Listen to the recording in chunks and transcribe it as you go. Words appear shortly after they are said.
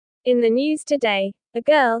In the news today, a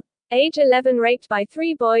girl, age 11, raped by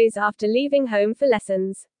 3 boys after leaving home for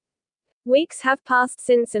lessons. Weeks have passed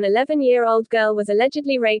since an 11-year-old girl was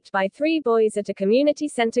allegedly raped by 3 boys at a community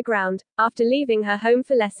center ground, after leaving her home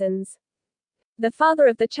for lessons. The father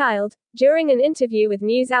of the child, during an interview with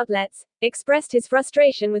news outlets, expressed his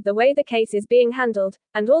frustration with the way the case is being handled,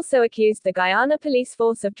 and also accused the Guyana police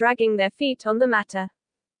force of dragging their feet on the matter.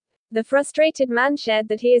 The frustrated man shared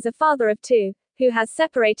that he is a father of 2, who has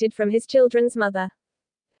separated from his children's mother.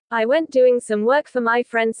 I went doing some work for my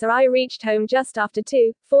friend, so I reached home just after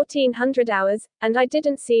 1400 hours, and I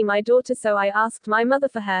didn't see my daughter, so I asked my mother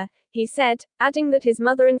for her, he said, adding that his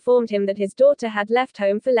mother informed him that his daughter had left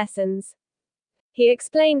home for lessons. He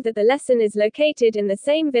explained that the lesson is located in the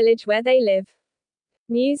same village where they live.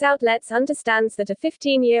 News outlets understands that a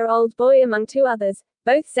 15-year-old boy, among 2 others,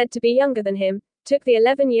 both said to be younger than him, took the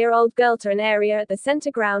 11-year-old girl to an area at the center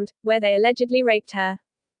ground, where they allegedly raped her.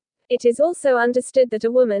 It is also understood that a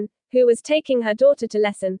woman, who was taking her daughter to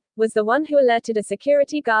lesson, was the one who alerted a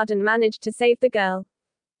security guard and managed to save the girl.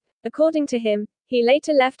 According to him, he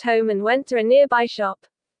later left home and went to a nearby shop.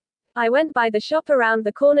 I went by the shop around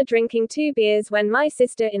the corner drinking 2 beers when my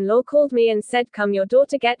sister-in-law called me and said, "Come, your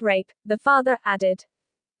daughter get raped," the father added.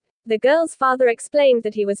 The girl's father explained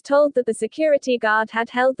that he was told that the security guard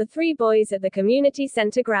had held the 3 boys at the community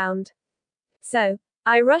center ground. "So,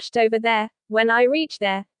 I rushed over there. When I reached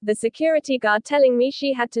there, the security guard telling me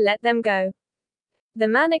she had to let them go." The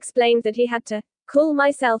man explained that he had to cool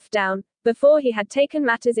myself down before he had taken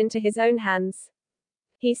matters into his own hands.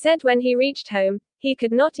 He said when he reached home, he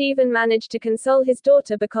could not even manage to console his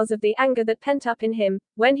daughter because of the anger that pent up in him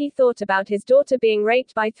when he thought about his daughter being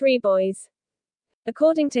raped by 3 boys.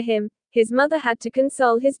 According to him, his mother had to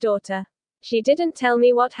console his daughter. "She didn't tell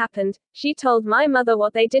me what happened, she told my mother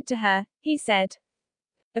what they did to her," he said.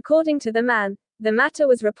 According to the man, the matter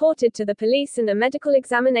was reported to the police and a medical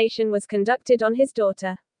examination was conducted on his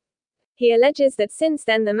daughter. He alleges that since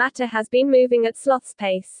then the matter has been moving at sloth's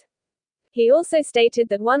pace. He also stated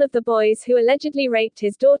that one of the boys who allegedly raped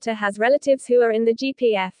his daughter has relatives who are in the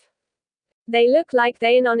GPF. "They look like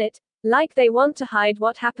they in on it, like they want to hide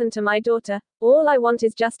what happened to my daughter. All I want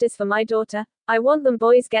is justice for my daughter. I want them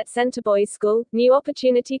boys get sent to boys' school, New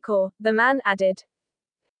Opportunity Corps," the man added.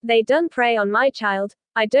 "They done prey on my child.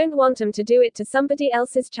 I don't want 'em to do it to somebody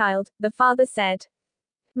else's child," the father said.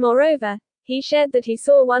 Moreover, he shared that he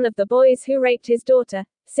saw one of the boys who raped his daughter,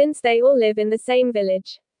 since they all live in the same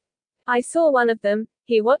village. "I saw one of them,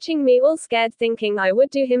 he watching me all scared thinking I would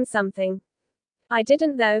do him something. I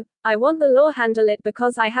didn't though. I want the law handle it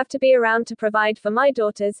because I have to be around to provide for my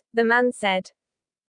daughters," the man said.